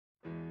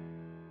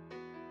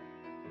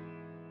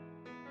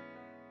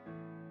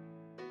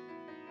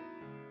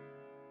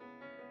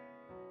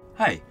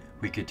Hi,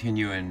 we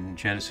continue in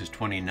Genesis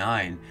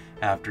 29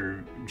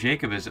 after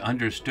Jacob has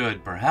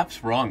understood,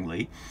 perhaps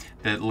wrongly,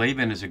 that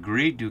Laban has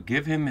agreed to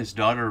give him his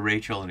daughter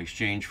Rachel in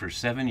exchange for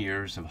 7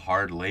 years of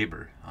hard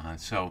labor.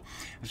 So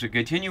as we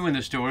continue in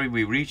the story,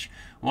 we reach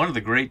one of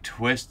the great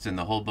twists in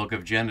the whole book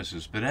of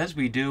Genesis. But as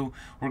we do,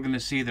 we're going to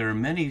see there are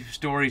many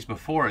stories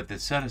before it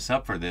that set us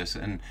up for this,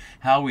 and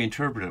how we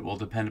interpret it will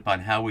depend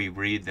upon how we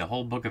read the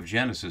whole book of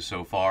Genesis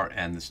so far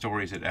and the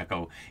stories that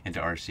echo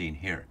into our scene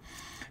here.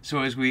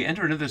 So as we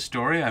enter into this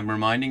story, I'm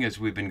reminding, as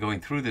we've been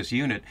going through this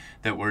unit,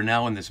 that we're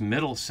now in this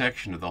middle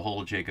section of the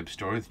whole Jacob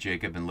story with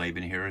Jacob and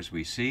Laban here as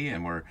we see,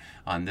 and we're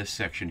on this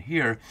section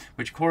here,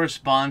 which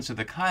corresponds to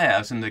the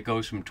chiasm that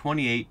goes from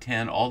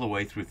 28:10 all the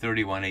way through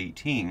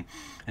 31:18.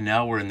 And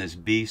now we're in this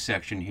B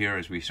section here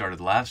as we started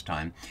last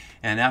time.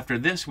 And after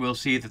this, we'll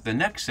see that the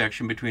next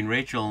section between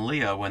Rachel and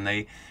Leah, when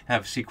they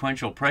have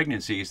sequential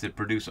pregnancies that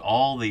produce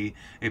all the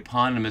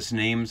eponymous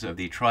names of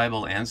the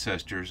tribal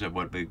ancestors of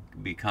what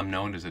become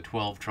known as the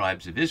 12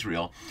 tribes of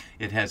Israel,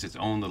 it has its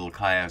own little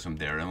chiasm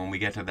there. And when we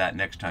get to that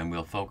next time,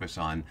 we'll focus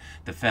on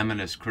the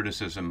feminist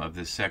criticism of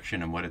this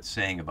section and what it's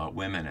saying about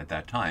women at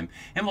that time.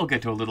 And we'll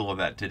get to a little of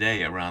that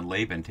today around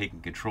Laban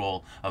taking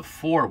control of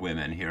 4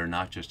 women here,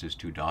 not just his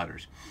 2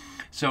 daughters.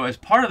 So as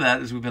part of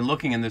that, as we've been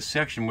looking in this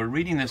section, we're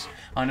reading this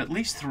on at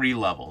least 3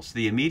 levels.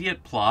 The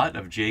immediate plot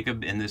of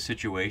Jacob in this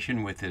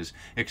situation with his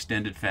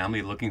extended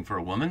family looking for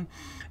a woman.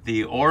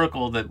 The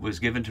oracle that was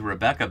given to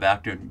Rebekah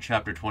back in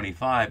chapter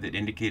 25 that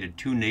indicated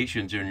 2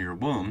 nations in your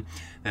womb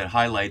that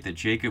highlight that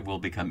Jacob will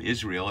become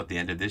Israel at the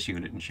end of this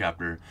unit in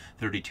chapter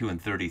 32 and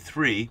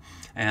 33.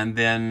 And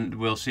then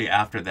we'll see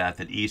after that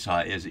that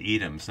Esau is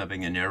Edom,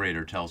 something a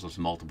narrator tells us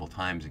multiple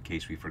times in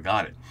case we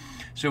forgot it.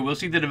 So we'll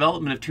see the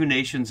development of 2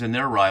 nations and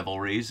their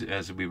rivalries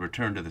as we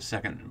return to the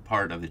second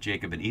part of the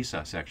Jacob and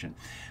Esau section.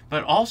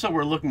 But also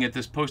we're looking at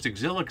this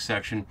post-exilic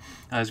section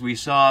as we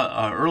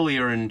saw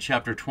earlier in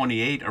chapter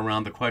 28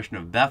 around the question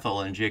of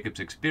Bethel and Jacob's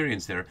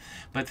experience there.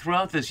 But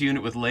throughout this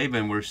unit with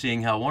Laban, we're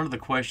seeing how one of the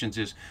questions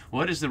is,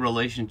 what is the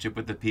relationship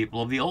with the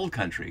people of the old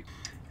country?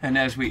 And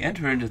as we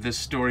enter into this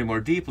story more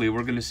deeply,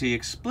 we're going to see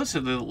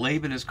explicitly that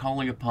Laban is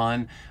calling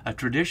upon a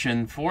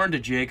tradition foreign to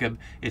Jacob.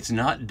 It's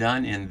not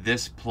done in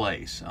this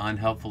place,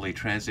 unhelpfully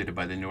translated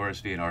by the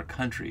Norris V in our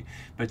country.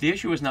 But the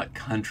issue is not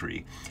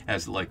country,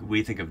 as like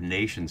we think of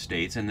nation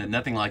states, and that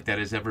nothing like that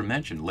is ever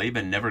mentioned.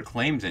 Laban never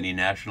claims any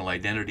national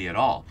identity at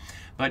all,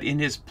 but in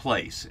his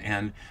place.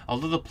 And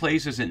although the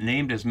place isn't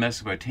named as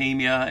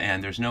Mesopotamia,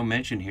 and there's no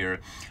mention here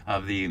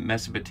of the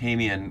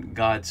Mesopotamian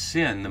god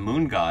Sin, the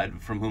moon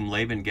god, from whom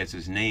Laban gets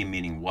his name,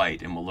 meaning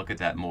white, and we'll look at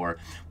that more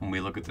when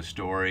we look at the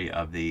story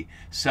of the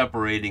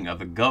separating of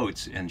the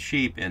goats and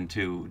sheep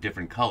into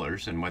different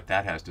colors and what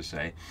that has to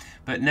say.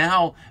 But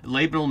now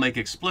Laban will make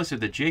explicit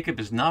that Jacob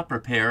is not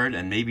prepared,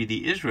 and maybe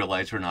the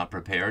Israelites are not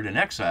prepared in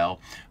exile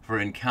for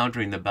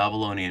encountering the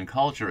Babylonian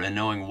culture and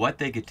knowing what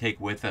they could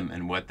take with them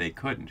and what they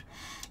couldn't.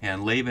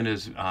 And Laban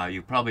is,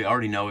 you probably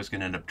already know, is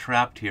going to end up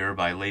trapped here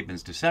by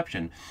Laban's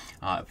deception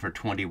for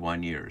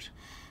 21 years.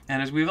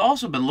 And as we've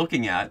also been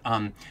looking at,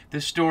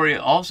 this story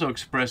also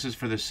expresses,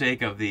 for the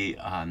sake of the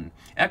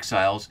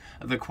exiles,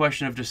 the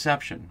question of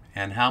deception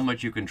and how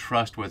much you can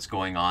trust what's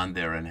going on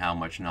there and how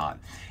much not.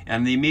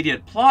 And the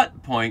immediate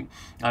plot point,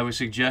 I was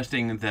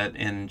suggesting that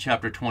in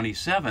chapter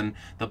 27,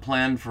 the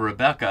plan for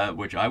Rebekah,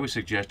 which I was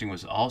suggesting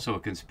was also a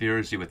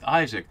conspiracy with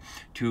Isaac,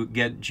 to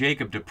get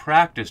Jacob to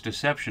practice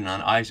deception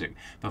on Isaac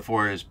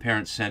before his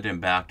parents sent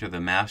him back to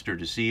the master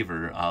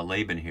deceiver,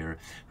 Laban here,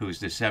 whose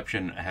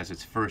deception has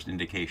its first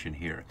indication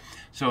here.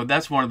 So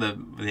that's one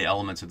of the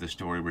elements of the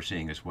story we're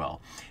seeing as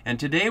well. And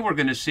today we're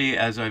going to see,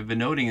 as I've been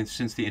noting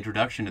since the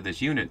introduction to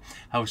this unit,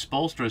 how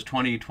Spolstra's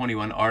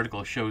 2021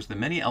 article shows the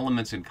many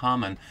elements in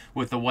common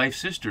with the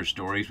wife-sister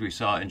stories we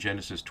saw in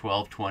Genesis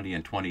 12, 20,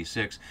 and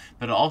 26,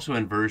 but also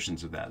in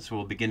versions of that. So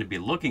we'll begin to be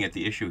looking at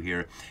the issue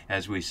here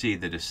as we see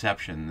the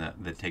deception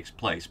that takes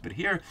place. But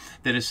here,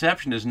 the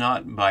deception is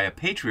not by a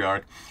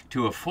patriarch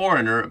to a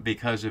foreigner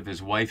because of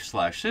his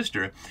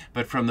wife/sister,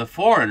 but from the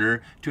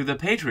foreigner to the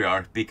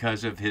patriarch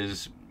because of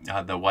his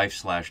the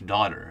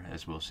wife/daughter,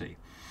 as we'll see.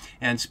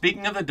 And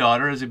speaking of the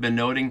daughter, as I've been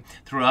noting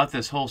throughout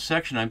this whole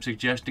section, I'm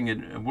suggesting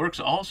it works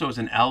also as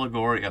an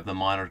allegory of the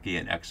monarchy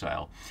in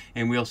exile.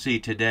 And we'll see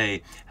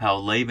today how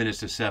Laban is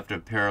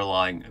deceptive,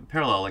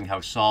 paralleling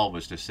how Saul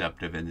was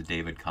deceptive in the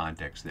David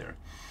context there.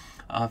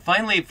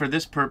 Finally, for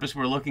this purpose,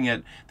 we're looking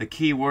at the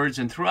key words,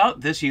 and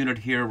throughout this unit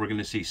here, we're going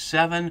to see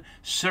 7,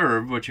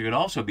 serve, which could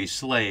also be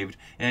slaved,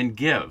 and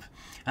give.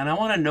 And I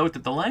want to note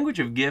that the language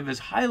of give is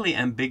highly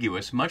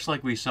ambiguous, much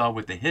like we saw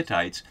with the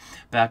Hittites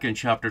back in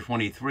chapter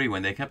 23,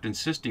 when they kept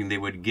insisting they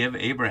would give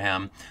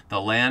Abraham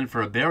the land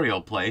for a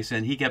burial place,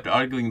 and he kept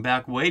arguing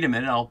back, wait a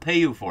minute, I'll pay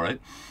you for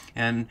it.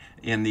 And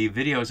in the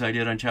videos I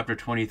did on chapter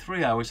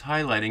 23, I was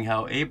highlighting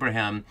how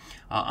Abraham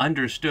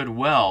understood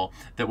well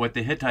that what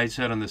the Hittites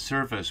said on the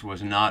surface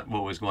was not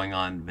what was going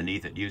on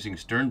beneath it, using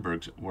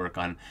Sternberg's work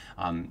on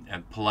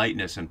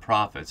politeness and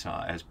prophets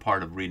as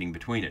part of reading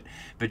between it.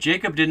 But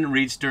Jacob didn't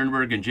read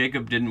Sternberg, and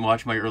Jacob didn't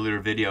watch my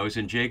earlier videos,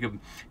 and Jacob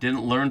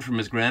didn't learn from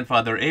his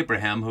grandfather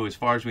Abraham, who, as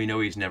far as we know,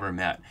 he's never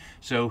met.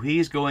 So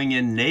he's going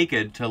in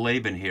naked to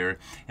Laban here,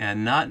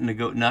 and not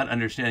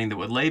understanding that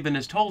what Laban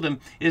has told him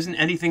isn't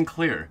anything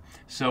clear.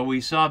 So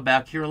we saw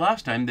back here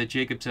last time that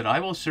Jacob said, "I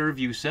will serve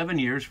you 7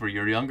 years for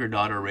your younger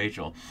daughter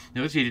Rachel."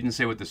 Notice he didn't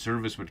say what the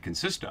service would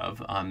consist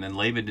of, and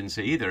Laban didn't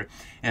say either.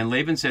 And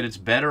Laban said, "It's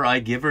better I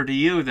give her to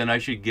you than I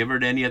should give her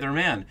to any other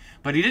man."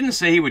 But he didn't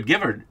say he would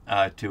give her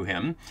to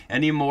him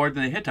any more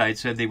than the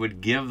Hittites said they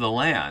would give the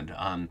land.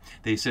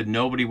 They said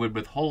nobody would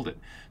withhold it.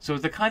 So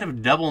it's the kind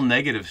of double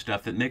negative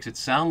stuff that makes it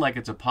sound like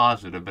it's a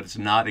positive, but it's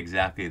not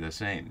exactly the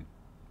same.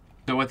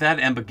 So with that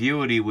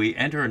ambiguity, we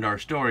enter into our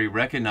story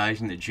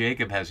recognizing that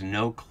Jacob has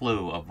no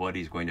clue of what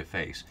he's going to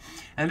face.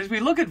 And as we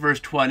look at verse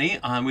 20,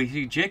 we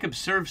see Jacob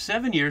served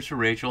 7 years for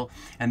Rachel,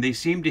 and they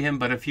seemed to him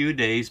but a few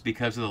days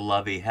because of the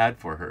love he had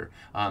for her.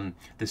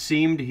 The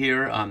seemed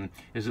here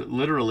is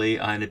literally,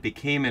 and it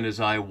became in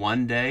his eye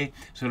one day.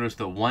 So notice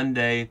the one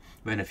day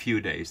and a few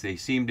days. They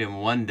seemed him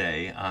one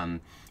day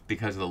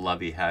because of the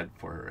love he had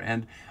for her.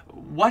 And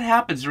what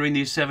happens during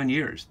these 7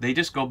 years? They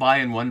just go by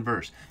in one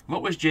verse.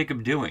 What was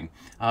Jacob doing?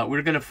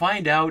 We're going to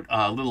find out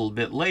a little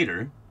bit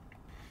later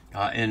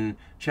in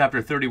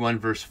chapter 31,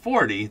 verse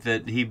 40,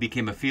 that he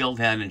became a field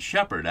hand and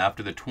shepherd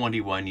after the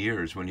 21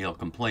 years when he'll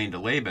complain to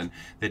Laban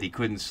that he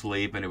couldn't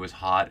sleep and it was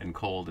hot and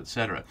cold,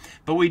 etc.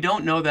 But we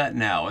don't know that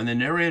now, and the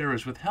narrator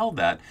has withheld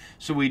that,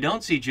 so we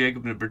don't see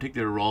Jacob in a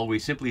particular role. We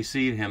simply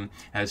see him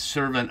as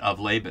servant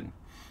of Laban.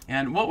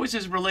 And what was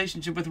his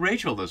relationship with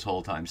Rachel this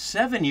whole time?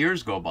 7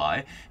 years go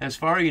by. As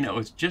far as you know,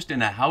 it's just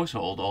in a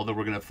household, although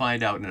we're going to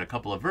find out in a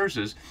couple of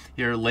verses.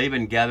 Here,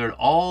 Laban gathered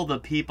all the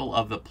people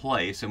of the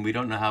place, and we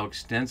don't know how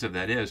extensive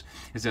that is.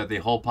 Is that the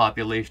whole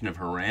population of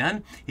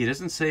Haran? He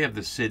doesn't say of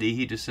the city.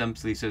 He just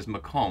simply says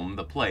Makom,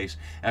 the place,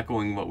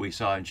 echoing what we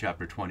saw in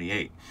chapter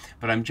 28.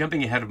 But I'm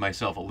jumping ahead of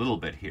myself a little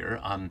bit here.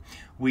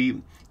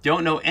 We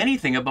don't know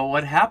anything about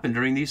what happened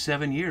during these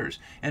 7 years.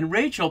 And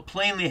Rachel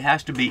plainly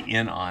has to be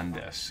in on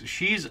this.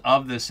 She's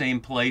of the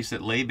same place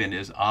that Laban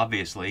is,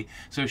 obviously,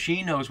 so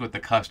she knows what the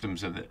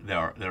customs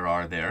there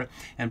are there.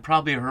 And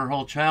probably her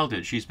whole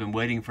childhood, she's been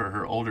waiting for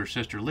her older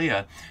sister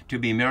Leah to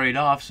be married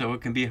off so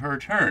it can be her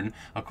turn,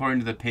 according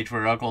to the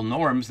patriarchal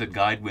norms that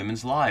guide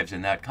women's lives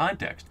in that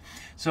context.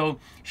 So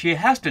she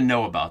has to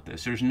know about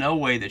this. There's no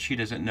way that she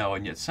doesn't know,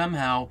 and yet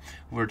somehow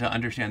we're to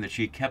understand that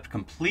she kept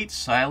complete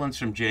silence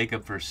from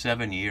Jacob for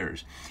 7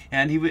 years.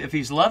 And if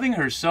he's loving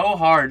her so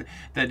hard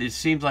that it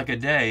seems like a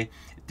day,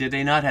 did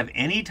they not have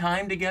any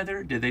time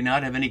together? Did they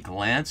not have any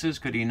glances?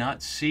 Could he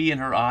not see in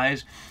her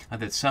eyes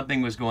that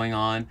something was going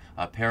on?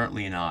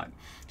 Apparently not.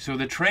 So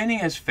the training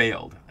has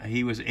failed.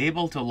 He was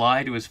able to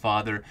lie to his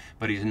father,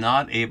 but he's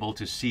not able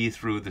to see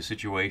through the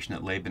situation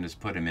that Laban has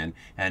put him in,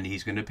 and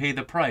he's going to pay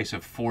the price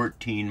of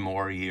 14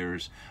 more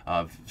years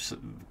of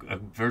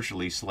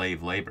virtually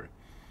slave labor.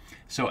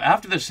 So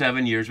after the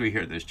 7 years, we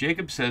hear this.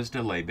 Jacob says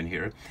to Laban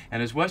here,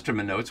 and as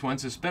Westerman notes, one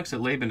suspects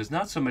that Laban is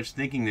not so much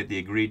thinking that the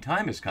agreed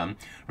time has come,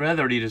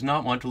 rather he does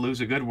not want to lose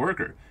a good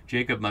worker.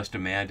 Jacob must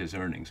demand his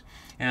earnings.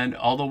 And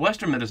although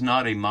Westerman is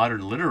not a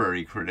modern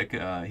literary critic,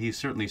 he's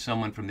certainly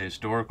someone from the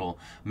historical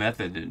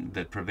method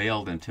that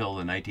prevailed until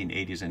the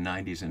 1980s and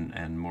 90s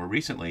and more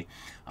recently.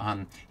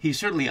 He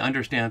certainly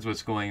understands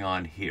what's going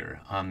on here.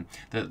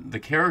 The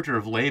character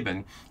of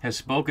Laban has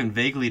spoken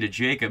vaguely to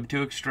Jacob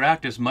to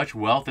extract as much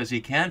wealth as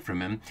he can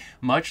from him,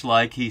 much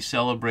like he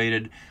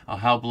celebrated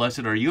how blessed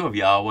are you of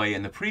Yahweh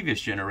in the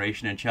previous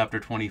generation in chapter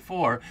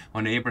 24,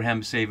 when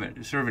Abraham's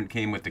servant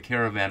came with the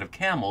caravan of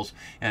camels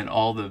and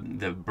all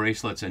the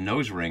bracelets and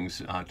nose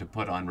rings to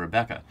put on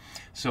Rebekah.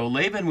 So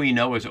Laban, we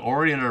know, is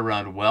oriented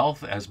around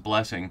wealth as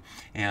blessing,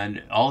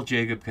 and all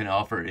Jacob can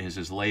offer is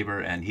his labor,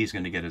 and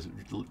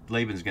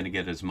Laban's going to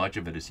get as much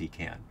of it as he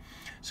can.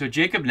 So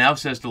Jacob now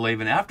says to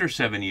Laban after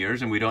 7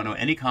 years, and we don't know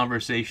any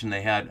conversation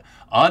they had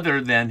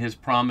other than his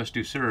promise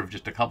to serve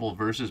just a couple of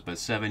verses, but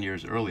 7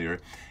 years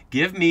earlier,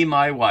 "Give me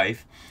my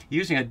wife,"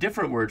 using a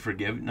different word for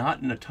give,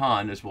 not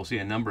natan, as we'll see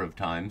a number of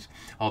times,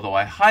 although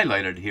I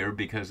highlighted here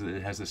because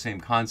it has the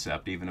same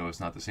concept, even though it's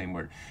not the same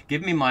word.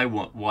 "Give me my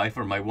wife,"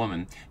 or my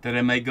woman, "that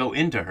I may go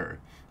into her."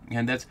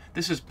 And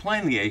this is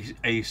plainly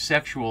a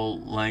sexual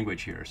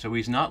language here. So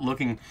he's not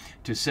looking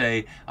to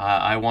say,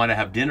 I want to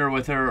have dinner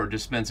with her or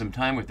just spend some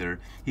time with her.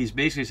 He's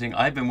basically saying,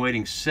 I've been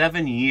waiting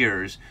 7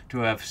 years to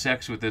have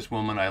sex with this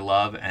woman I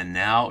love, and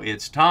now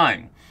it's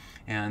time.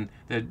 And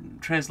the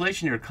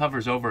translation here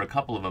covers over a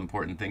couple of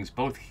important things,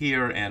 both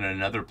here and in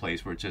another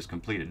place where it says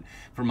completed.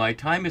 "For my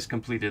time is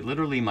completed,"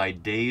 literally, my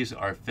days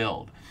are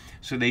filled.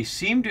 So they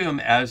seem to him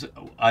as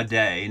a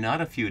day, not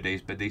a few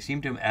days, but they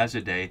seem to him as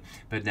a day,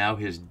 but now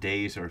his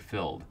days are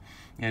filled.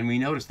 And we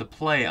notice the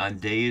play on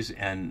days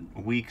and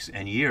weeks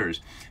and years,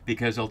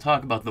 because they'll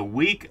talk about the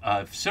week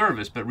of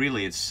service, but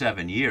really it's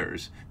 7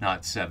 years,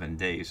 not 7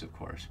 days, of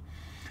course.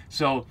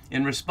 So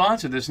in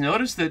response to this,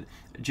 notice that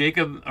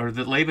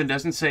that Laban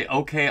doesn't say,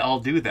 okay, I'll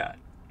do that.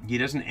 He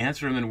doesn't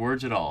answer him in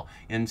words at all.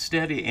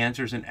 Instead, he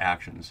answers in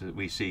actions that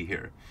we see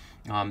here.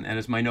 And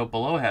as my note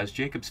below has,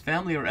 Jacob's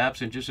family are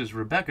absent just as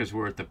Rebekah's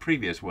were at the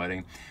previous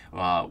wedding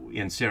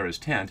in Sarah's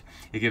tent.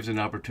 It gives an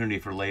opportunity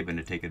for Laban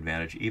to take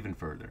advantage even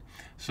further.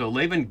 So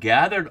Laban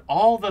gathered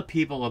all the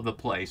people of the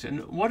place.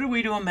 And what are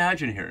we to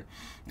imagine here?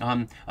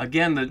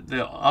 Again,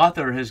 the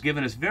author has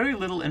given us very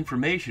little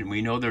information.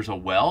 We know there's a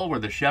well where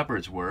the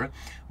shepherds were.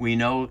 We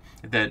know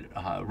that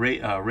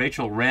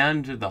Rachel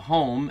ran to the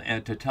home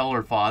and to tell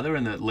her father,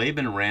 and that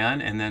Laban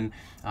ran and then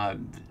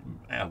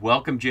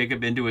welcomed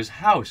Jacob into his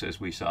house,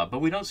 as we saw. But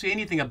we don't see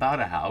anything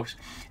about a house,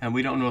 and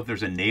we don't know if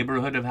there's a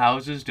neighborhood of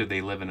houses. Do they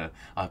live in a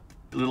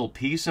little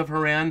piece of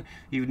Haran?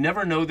 You'd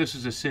never know this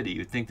is a city.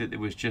 You'd think that it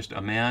was just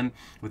a man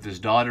with his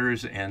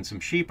daughters and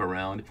some sheep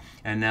around,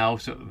 and now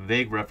some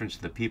vague reference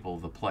to the people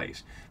of the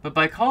place. But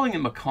by calling it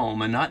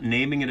Macomb and not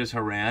naming it as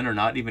Haran, or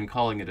not even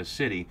calling it a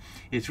city,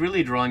 it's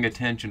really drawing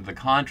attention to the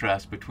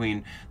contrast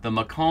between the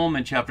Macomb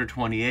in chapter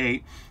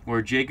 28,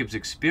 where Jacob's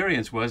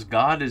experience was,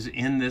 God is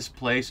in this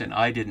place and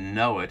I didn't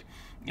know it,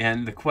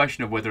 and the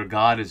question of whether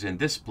God is in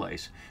this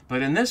place.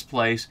 But in this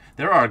place,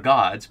 there are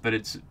gods, but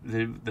it's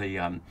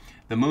the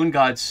moon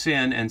god's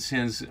Sin and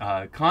Sin's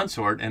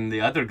consort, and the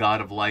other god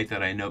of light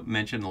that I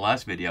mentioned in the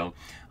last video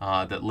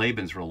that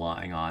Laban's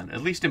relying on,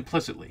 at least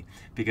implicitly,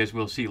 because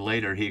we'll see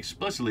later he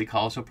explicitly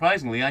calls,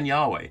 surprisingly, on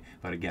Yahweh.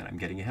 But again, I'm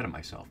getting ahead of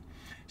myself.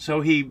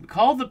 So he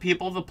called the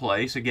people of the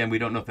place, again, we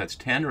don't know if that's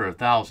 10 or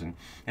 1,000,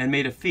 and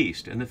made a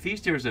feast. And the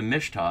feast here is a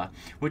mishtah,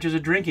 which is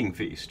a drinking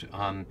feast.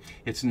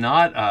 It's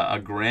not a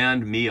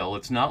grand meal.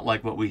 It's not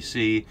like what we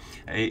see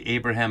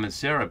Abraham and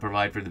Sarah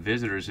provide for the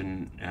visitors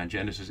in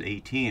Genesis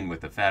 18 with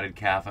the fatted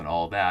calf and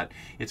all that.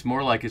 It's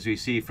more like, as we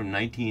see from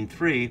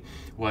 19:3,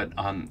 what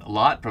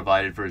Lot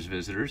provided for his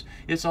visitors.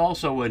 It's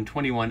also in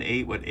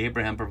 21:8 what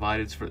Abraham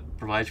provides for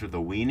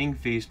the weaning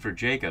feast for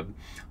Jacob.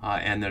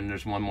 And then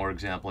there's one more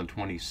example in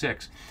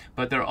 26.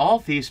 But they're all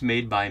feasts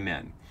made by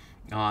men.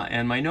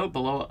 And my note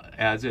below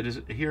adds it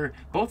is here,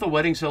 both a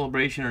wedding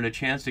celebration and a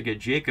chance to get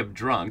Jacob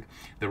drunk.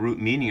 The root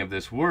meaning of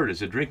this word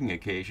is a drinking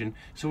occasion,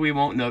 so we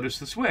won't notice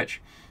the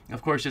switch.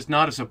 Of course, it's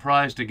not a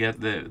surprise to get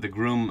the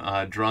groom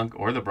drunk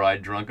or the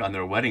bride drunk on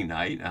their wedding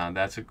night.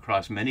 That's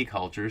across many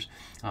cultures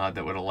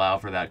that would allow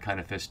for that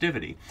kind of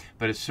festivity.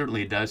 But it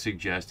certainly does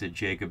suggest that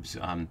Jacob's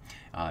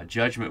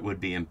judgment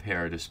would be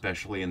impaired,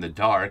 especially in the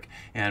dark,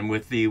 and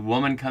with the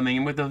woman coming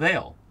in with a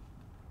veil.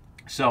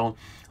 So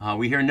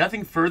we hear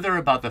nothing further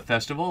about the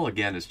festival.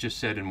 Again, it's just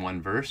said in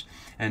one verse.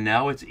 And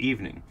now it's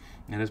evening.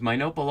 And as my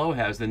note below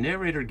has, the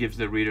narrator gives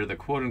the reader the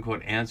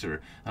quote-unquote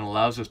answer and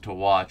allows us to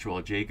watch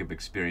while Jacob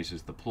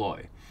experiences the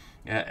ploy.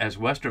 As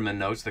Westerman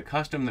notes, the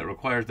custom that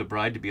requires the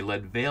bride to be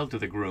led veiled to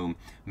the groom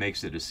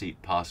makes the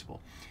deceit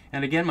possible.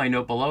 And again, my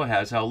note below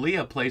has how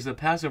Leah plays the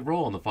passive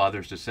role in the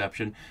father's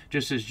deception,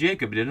 just as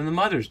Jacob did in the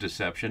mother's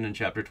deception in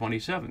chapter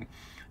 27.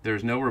 There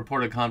is no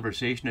reported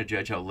conversation to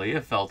judge how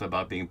Leah felt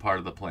about being part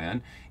of the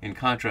plan, in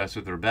contrast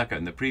with Rebekah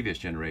in the previous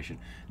generation.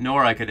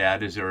 Nor, I could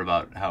add, is there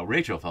about how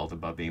Rachel felt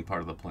about being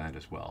part of the plan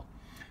as well.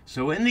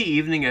 So in the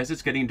evening, as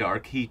it's getting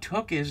dark, he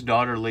took his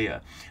daughter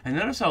Leah. And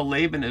notice how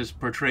Laban is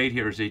portrayed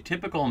here as a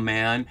typical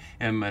man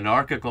in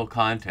monarchical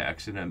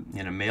context, in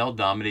a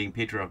male-dominating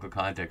patriarchal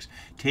context,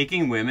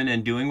 taking women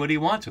and doing what he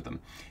wants with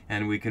them.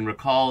 And we can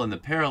recall in the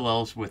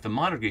parallels with the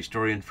monarchy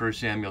story in 1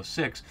 Samuel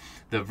 6,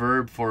 the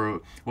verb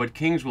for what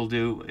kings will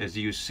do is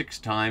used 6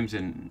 times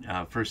in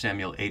 1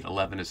 Samuel 8,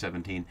 11 to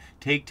 17.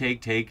 Take,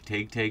 take, take,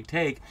 take, take,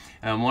 take.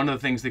 And one of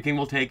the things the king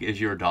will take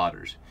is your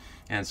daughters.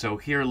 And so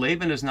here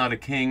Laban is not a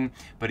king,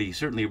 but he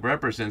certainly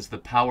represents the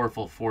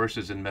powerful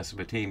forces in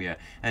Mesopotamia.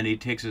 And he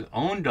takes his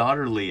own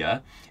daughter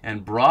Leah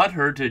and brought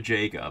her to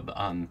Jacob.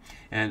 And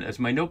as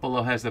my note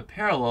below has the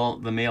parallel,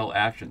 the male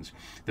actions.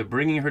 The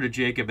bringing her to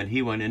Jacob and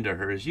he went into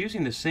her is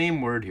using the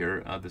same word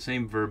here, the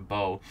same verb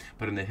bo,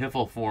 but in the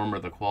hifal form or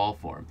the qual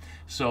form.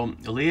 So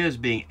Leah is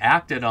being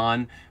acted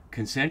on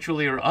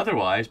consensually or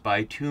otherwise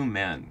by 2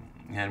 men.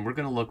 And we're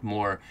going to look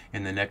more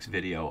in the next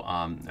video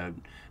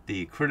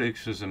the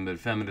criticism that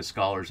feminist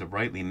scholars have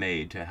rightly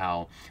made to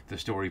how the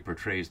story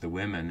portrays the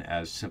women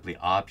as simply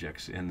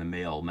objects in the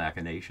male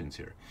machinations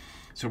here.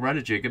 So we're on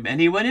to Jacob, and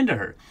he went into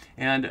her.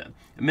 And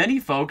many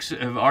folks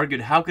have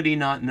argued, how could he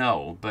not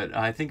know? But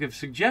I think have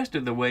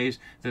suggested the ways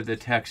that the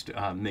text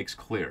makes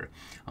clear.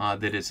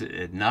 That it's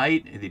at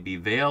night, he'd be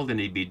veiled, and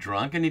he'd be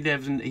drunk, and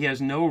he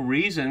has no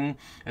reason,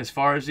 as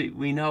far as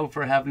we know,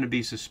 for having to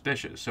be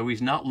suspicious. So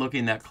he's not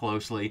looking that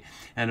closely.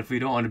 And if we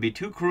don't want to be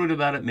too crude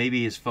about it,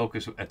 maybe his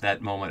focus at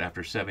that moment,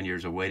 after 7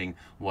 years of waiting,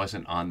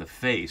 wasn't on the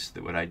face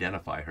that would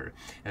identify her.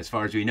 As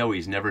far as we know,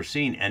 he's never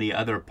seen any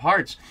other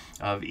parts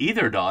of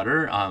either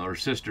daughter or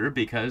sister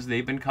because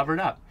they've been covered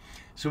up.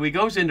 So he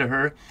goes into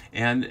her,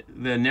 and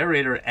the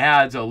narrator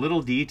adds a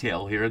little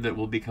detail here that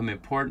will become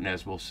important,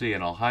 as we'll see,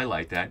 and I'll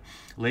highlight that.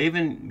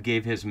 Laban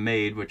gave his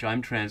maid, which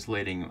I'm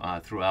translating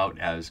throughout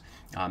as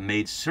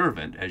maid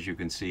servant, as you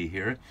can see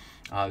here,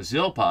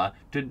 Zilpah,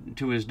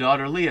 to his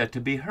daughter Leah, to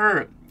be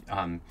her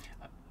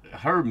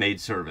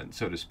maidservant,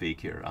 so to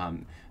speak here.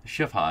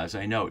 Shifha, as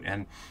I note.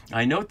 And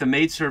I note the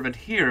maidservant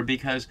here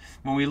because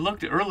when we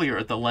looked earlier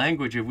at the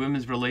language of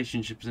women's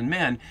relationships and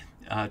men,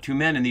 to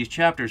men in these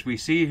chapters, we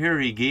see here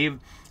he gave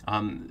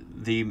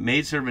the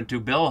maidservant to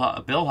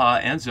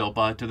Bilhah and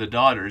Zilpah to the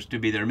daughters to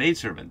be their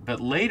maidservant. But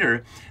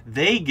later,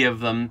 they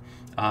give them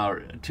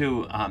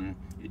to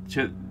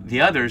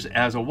the others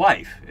as a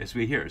wife, as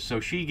we hear. So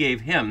she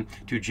gave him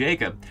to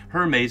Jacob,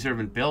 her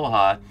maidservant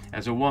Bilhah,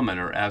 as a woman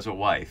or as a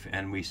wife.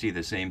 And we see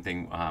the same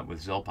thing with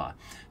Zilpah.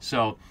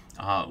 So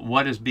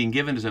what is being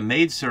given as a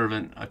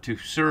maidservant to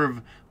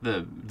serve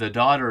the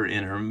daughter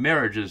in her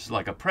marriage is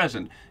like a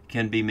present,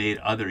 can be made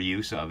other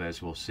use of,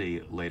 as we'll see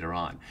later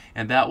on.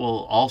 And that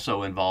will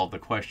also involve the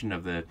question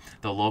of the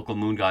local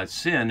moon god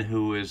Sin,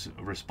 who is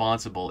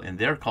responsible in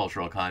their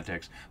cultural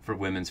context for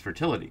women's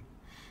fertility.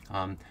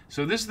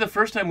 So this is the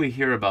first time we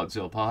hear about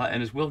Zilpah,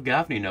 and as Will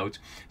Gaffney notes,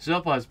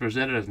 Zilpah is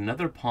presented as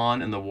another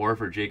pawn in the war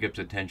for Jacob's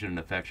attention and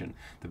affection.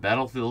 The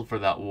battlefield for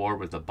that war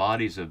was the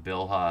bodies of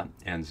Bilhah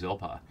and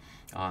Zilpah.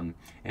 And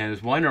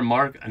as Weiner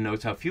Mark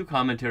notes how few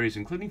commentaries,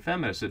 including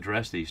feminists,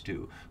 address these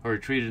two, who are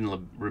treated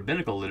in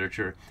rabbinical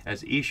literature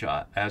as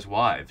Isha, as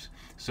wives.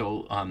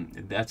 So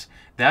that's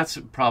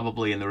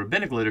probably in the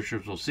rabbinic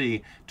literatures we'll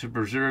see to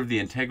preserve the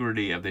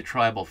integrity of the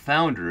tribal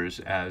founders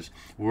as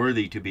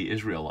worthy to be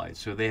Israelites.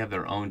 So they have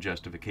their own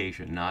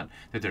justification, not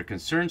that they're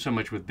concerned so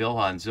much with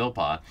Bilhah and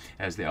Zilpah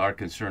as they are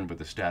concerned with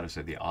the status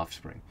of the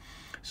offspring.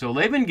 So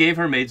Laban gave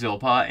her maid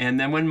Zilpah, and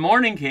then when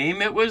morning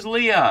came, it was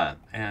Leah.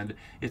 And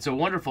it's a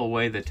wonderful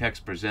way the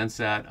text presents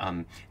that,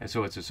 and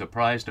so it's a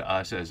surprise to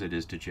us as it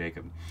is to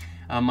Jacob.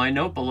 My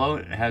note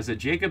below has that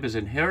Jacob has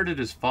inherited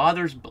his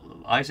father's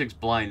Isaac's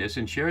blindness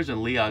and shares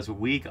in Leah's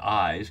weak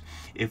eyes,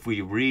 if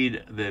we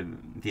read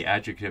the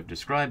adjective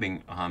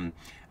describing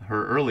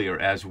her earlier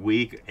as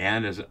weak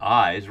and as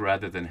eyes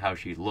rather than how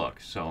she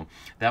looks. So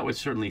that would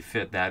certainly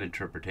fit that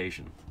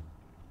interpretation.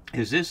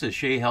 Is this, as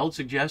Shea Held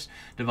suggests,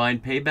 divine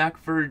payback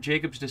for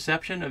Jacob's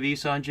deception of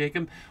Esau and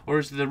Jacob, or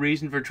is it the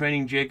reason for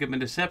training Jacob in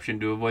deception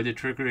to avoid the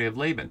trickery of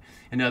Laban?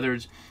 In other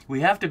words,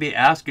 we have to be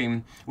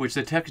asking, which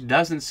the text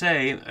doesn't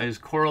say, is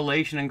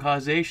correlation and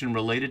causation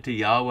related to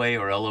Yahweh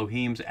or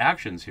Elohim's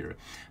actions here?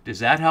 Is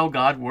that how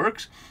God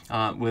works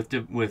with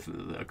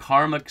a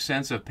karmic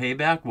sense of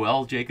payback?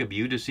 Well, Jacob,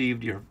 you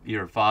deceived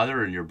your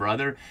father and your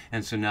brother,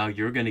 and so now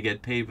you're going to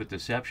get paid with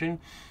deception?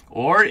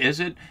 Or is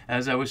it,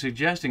 as I was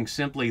suggesting,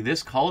 simply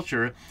this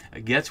culture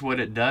gets what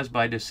it does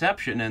by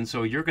deception, and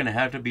so you're going to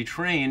have to be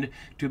trained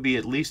to be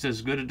at least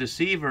as good a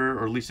deceiver,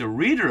 or at least a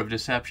reader of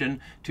deception,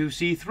 to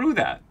see through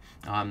that.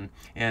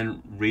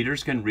 And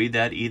readers can read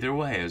that either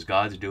way, as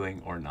God's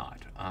doing or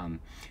not.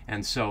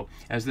 And so,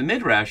 as the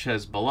Midrash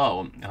says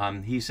below,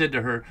 he said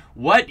to her,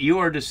 "What, you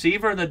are a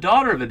deceiver, the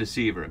daughter of a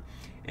deceiver?"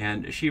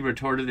 And she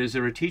retorted, "Is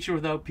there a teacher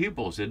without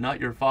pupils? Did not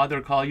your father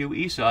call you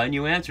Esau, and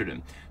you answered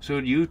him? So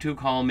you too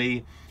call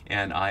me,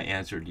 and I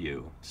answered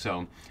you."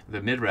 So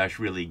the Midrash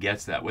really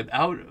gets that,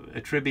 without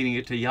attributing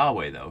it to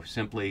Yahweh, though,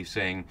 simply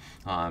saying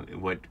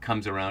what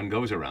comes around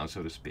goes around,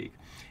 so to speak.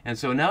 And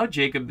so now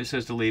Jacob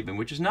says to Laban,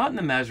 which is not in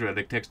the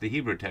Masoretic text, the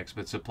Hebrew text,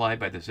 but supplied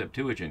by the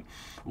Septuagint,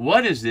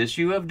 "What is this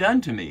you have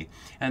done to me?"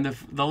 And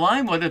the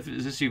line, "What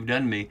is this you've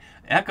done to me?"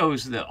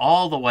 echoes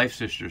all the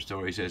wife-sister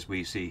stories as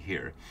we see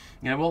here.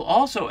 And it will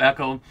also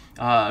echo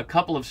a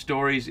couple of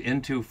stories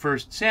into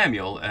 1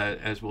 Samuel,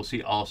 as we'll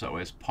see also,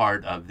 as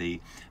part of the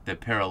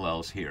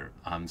parallels here.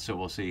 So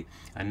we'll see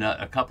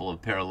a couple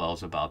of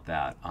parallels about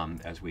that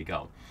as we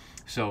go.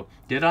 So,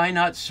 did I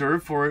not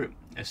serve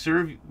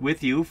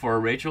with you for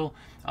Rachel?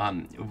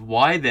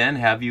 Why then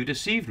have you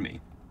deceived me?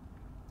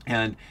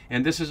 And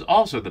this is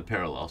also the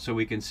parallel. So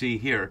we can see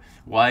here,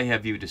 why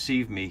have you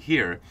deceived me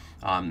here,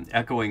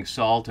 echoing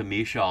Saul to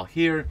Mishal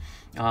here,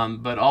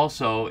 but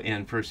also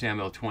in 1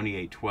 Samuel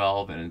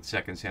 28:12 and in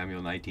 2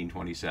 Samuel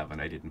 19:27.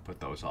 I didn't put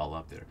those all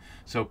up there.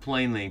 So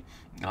plainly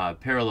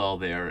parallel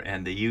there,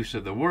 and the use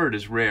of the word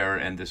is rare,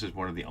 and this is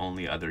one of the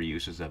only other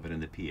uses of it in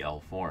the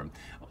PL form,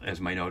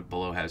 as my note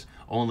below has,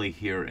 only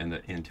here in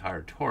the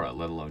entire Torah,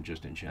 let alone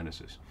just in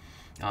Genesis.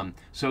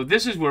 So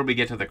this is where we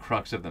get to the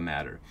crux of the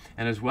matter.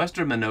 And as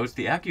Westermann notes,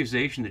 the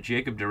accusation that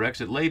Jacob directs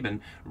at Laban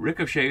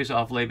ricochets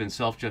off Laban's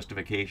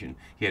self-justification.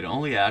 He had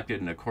only acted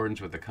in accordance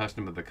with the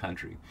custom of the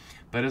country.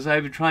 But as I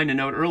was trying to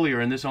note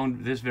earlier in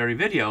this very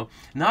video,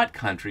 not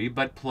country,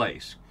 but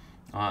place.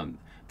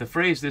 The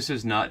phrase "this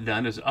is not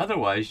done" is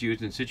otherwise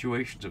used in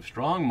situations of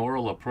strong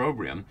moral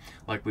opprobrium,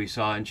 like we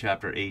saw in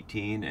chapter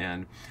 18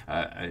 and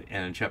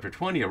in chapter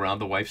 20 around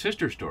the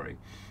wife-sister story.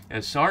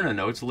 As Sarna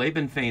notes,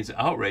 Laban feigns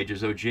outrage as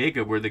though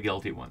Jacob were the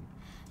guilty one.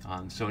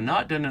 So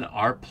not done in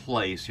our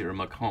place here,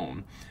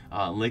 Macomb,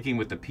 linking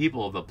with the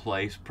people of the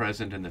place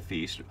present in the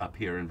feast up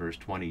here in verse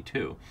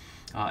 22.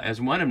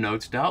 As one of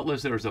notes,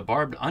 doubtless there was a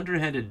barbed,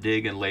 underhanded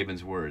dig in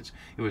Laban's words.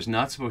 It was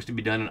not supposed to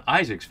be done in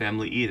Isaac's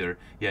family either,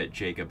 yet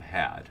Jacob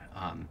had.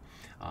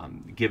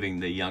 Giving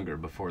the younger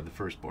before the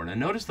firstborn. And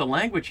notice the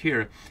language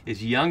here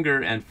is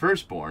younger and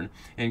firstborn,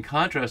 in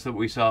contrast to what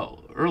we saw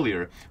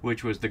earlier,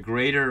 which was the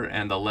greater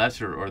and the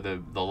lesser, or the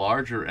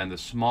larger and the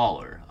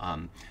smaller.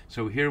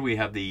 So here we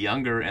have the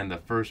younger and the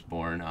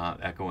firstborn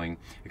echoing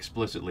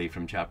explicitly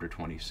from chapter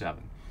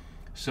 27.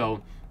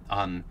 So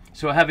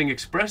having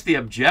expressed the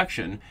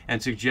objection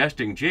and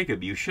suggesting,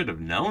 Jacob, you should have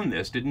known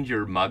this. Didn't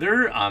your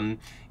mother,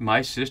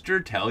 my sister,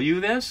 tell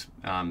you this?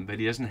 But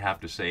he doesn't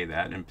have to say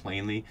that. And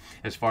plainly,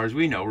 as far as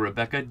we know,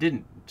 Rebekah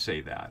didn't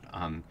say that.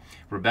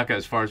 Rebekah,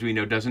 as far as we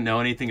know, doesn't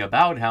know anything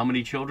about how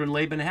many children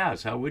Laban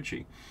has. How would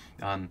she?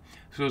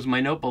 So as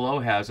my note below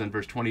has in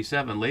verse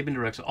 27, Laban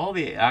directs all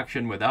the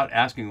action without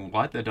asking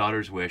what the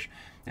daughters wish,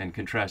 and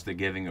contrast the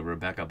giving of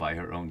Rebekah by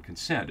her own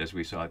consent, as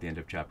we saw at the end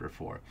of chapter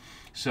 4.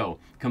 So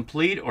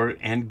complete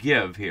and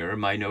give here,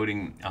 my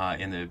noting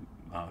in the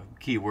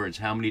key words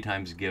how many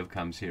times give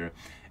comes here.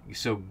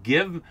 So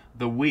give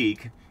the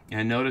week.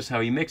 And notice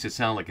how he makes it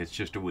sound like it's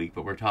just a week,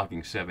 but we're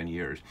talking 7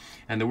 years.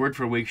 And the word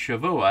for week,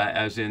 Shavua,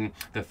 as in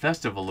the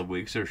festival of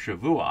weeks, or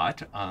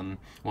Shavuot,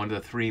 one of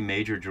the 3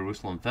 major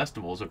Jerusalem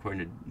festivals,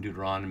 according to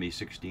Deuteronomy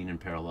 16 and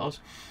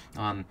parallels,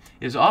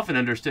 is often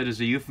understood as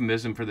a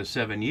euphemism for the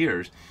 7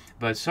 years.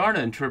 But Sarna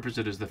interprets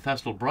it as the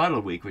festal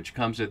bridal week, which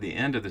comes at the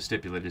end of the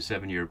stipulated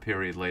 7-year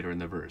period later in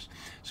the verse.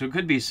 So it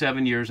could be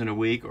 7 years in a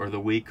week, or the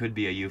week could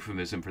be a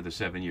euphemism for the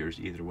 7 years,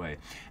 either way.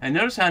 And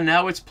notice how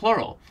now it's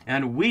plural,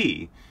 and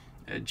we,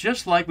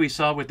 just like we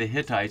saw with the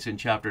Hittites in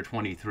chapter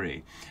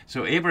 23.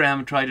 So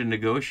Abraham tried to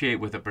negotiate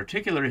with a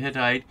particular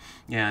Hittite,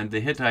 and the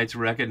Hittites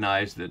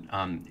recognized that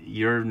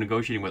you're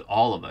negotiating with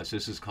all of us.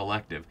 This is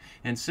collective.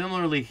 And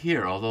similarly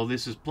here, although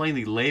this is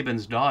plainly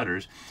Laban's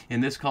daughters, in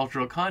this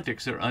cultural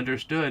context, they're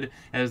understood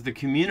as the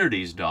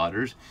community's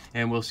daughters,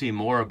 and we'll see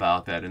more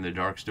about that in the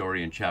dark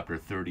story in chapter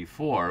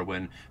 34,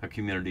 when a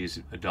community's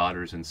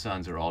daughters and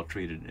sons are all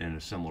treated in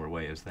a similar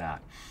way as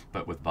that,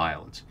 but with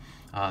violence.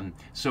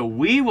 So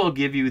we will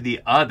give you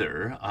the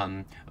other,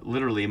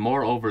 literally,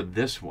 moreover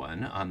this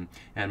one.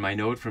 And my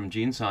note from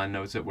Jinsan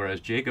notes that whereas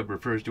Jacob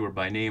refers to her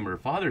by name, her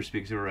father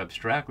speaks to her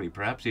abstractly,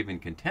 perhaps even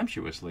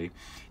contemptuously,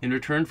 in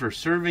return for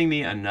serving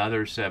me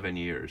another 7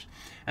 years.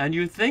 And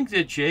you think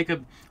that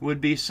Jacob would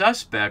be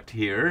suspect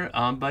here,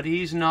 but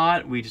he's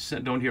not. We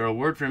just don't hear a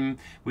word from him.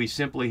 We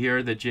simply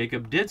hear that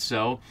Jacob did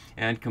so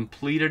and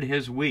completed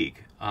his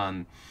week.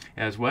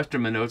 As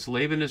Westerman notes,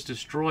 Laban has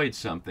destroyed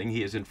something.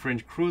 He has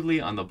infringed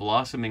crudely on the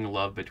blossoming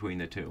love between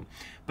the two.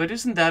 But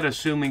isn't that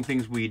assuming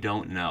things we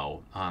don't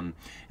know?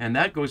 And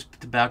that goes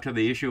back to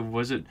the issue of,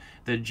 was it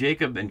that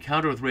Jacob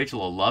encounter with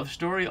Rachel a love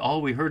story?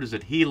 All we heard is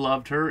that he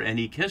loved her and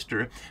he kissed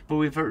her, but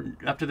we've heard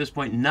up to this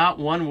point not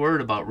one word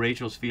about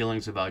Rachel's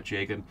feelings about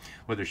Jacob,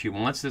 whether she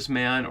wants this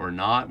man or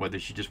not, whether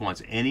she just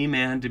wants any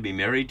man to be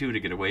married to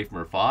get away from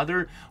her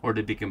father, or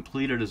to be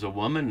completed as a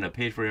woman in a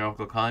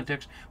patriarchal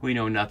context. We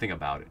know nothing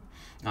about it.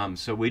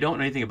 So we don't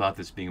know anything about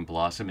this being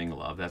blossoming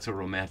love. That's a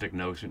romantic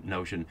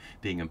notion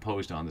being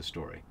imposed on the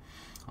story.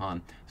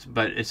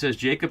 But it says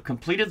Jacob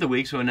completed the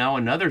week, so now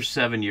another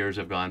 7 years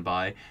have gone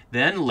by.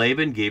 Then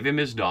Laban gave him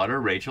his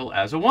daughter Rachel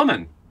as a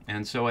woman.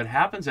 And so it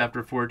happens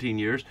after 14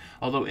 years,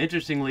 although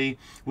interestingly,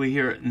 we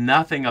hear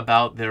nothing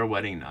about their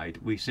wedding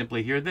night. We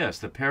simply hear this.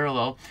 The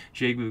parallel,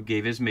 Jacob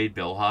gave his maid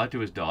Bilhah to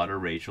his daughter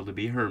Rachel to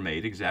be her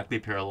maid, exactly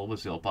parallel with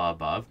Zilpah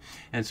above.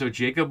 And so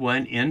Jacob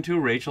went into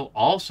Rachel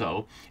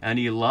also, and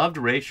he loved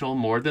Rachel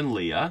more than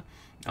Leah,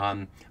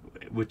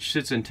 which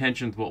sits in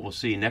tension with what we'll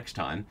see next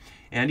time.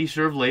 And he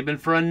served Laban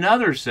for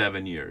another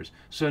 7 years.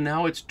 So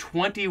now it's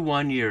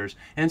 21 years,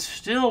 and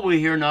still we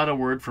hear not a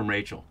word from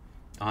Rachel.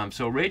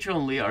 So Rachel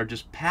and Leah are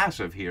just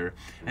passive here,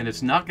 and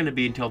it's not going to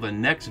be until the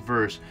next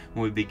verse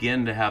when we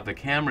begin to have the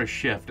camera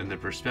shift and the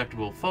perspective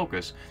will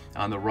focus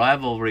on the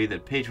rivalry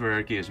that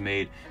patriarchy has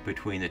made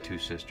between the two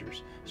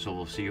sisters. So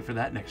we'll see you for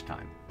that next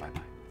time.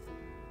 Bye-bye.